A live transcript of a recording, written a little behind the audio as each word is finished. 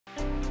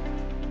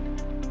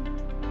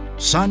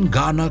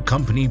SunGarner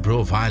Company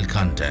Profile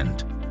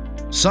Content.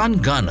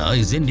 SunGarner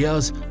is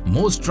India's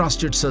most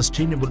trusted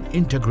sustainable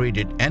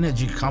integrated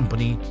energy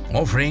company,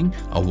 offering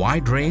a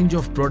wide range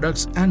of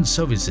products and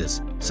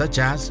services such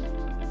as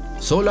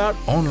solar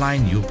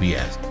online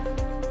UPS,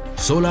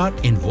 solar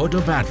inverter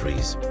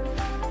batteries,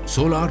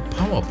 solar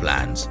power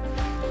plants,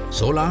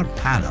 solar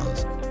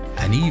panels,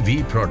 and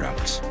EV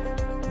products.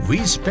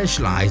 We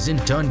specialize in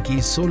turnkey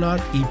solar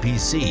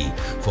EPC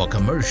for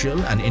commercial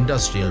and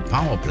industrial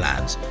power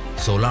plants,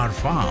 solar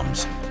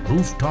farms,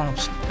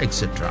 rooftops,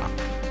 etc.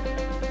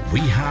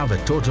 We have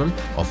a total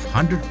of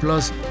 100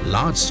 plus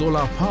large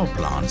solar power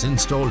plants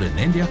installed in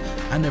India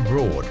and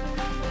abroad.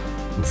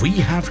 We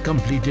have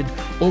completed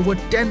over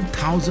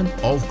 10,000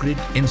 off-grid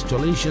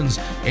installations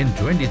in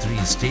 23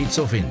 states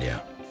of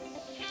India.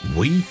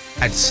 We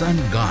at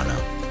SunGarner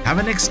have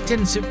an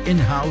extensive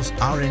in-house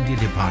R&D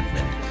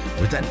department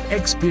with an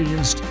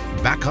experienced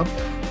backup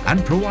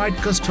and provide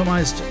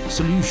customized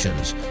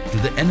solutions to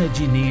the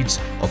energy needs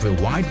of a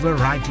wide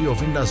variety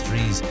of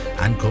industries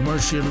and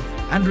commercial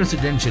and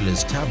residential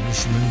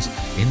establishments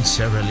in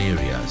several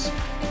areas.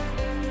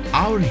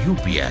 Our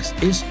UPS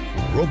is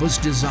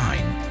robust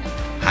design,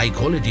 high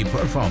quality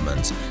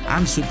performance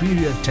and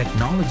superior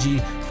technology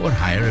for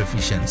higher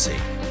efficiency.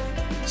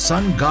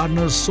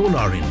 SunGarner's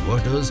solar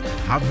inverters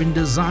have been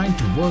designed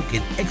to work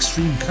in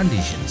extreme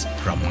conditions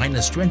from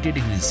 -20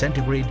 degrees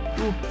centigrade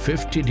to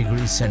 50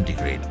 degrees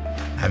centigrade.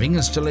 Having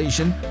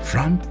installation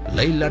from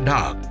Leh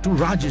Ladakh to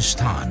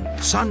Rajasthan,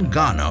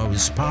 SunGarner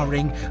is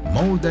powering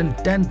more than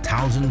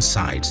 10,000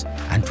 sites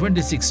and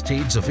 26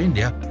 states of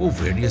India for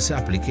various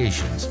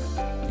applications.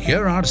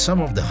 Here are some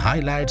of the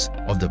highlights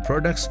of the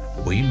products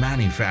we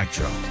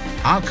manufacture.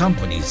 Our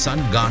company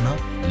SunGarner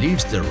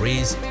leads the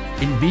race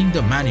in being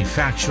the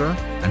manufacturer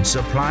and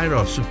supplier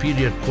of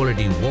superior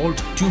quality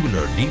walled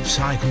tubular deep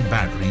cycle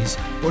batteries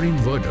for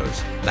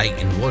inverters like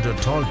inverter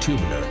tall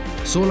tubular,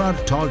 solar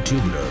tall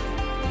tubular.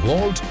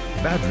 Walled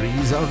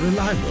batteries are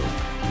reliable,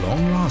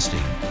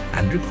 long-lasting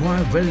and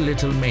require very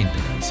little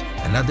maintenance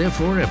and are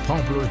therefore a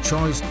popular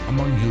choice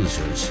among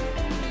users.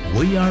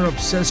 We are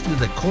obsessed with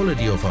the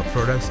quality of our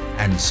products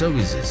and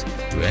services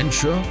to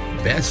ensure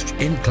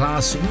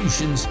best-in-class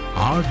solutions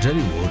are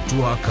delivered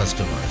to our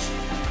customers.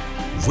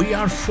 We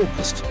are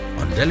focused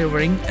on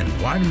delivering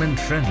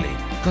environment-friendly,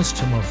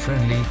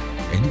 customer-friendly,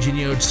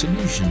 engineered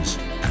solutions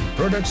and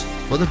products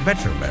for the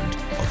betterment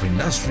of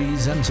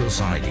industries and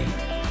society.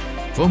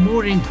 For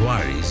more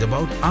inquiries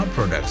about our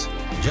products,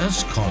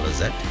 just call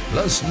us at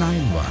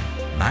 +91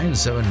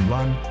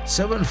 971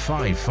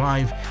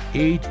 755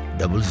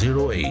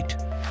 8008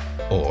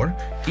 or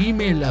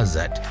email us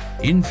at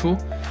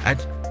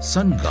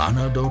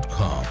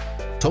info@sungarner.com.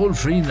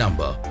 Toll-free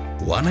number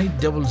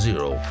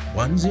 1800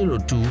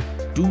 102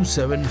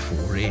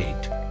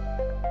 2748.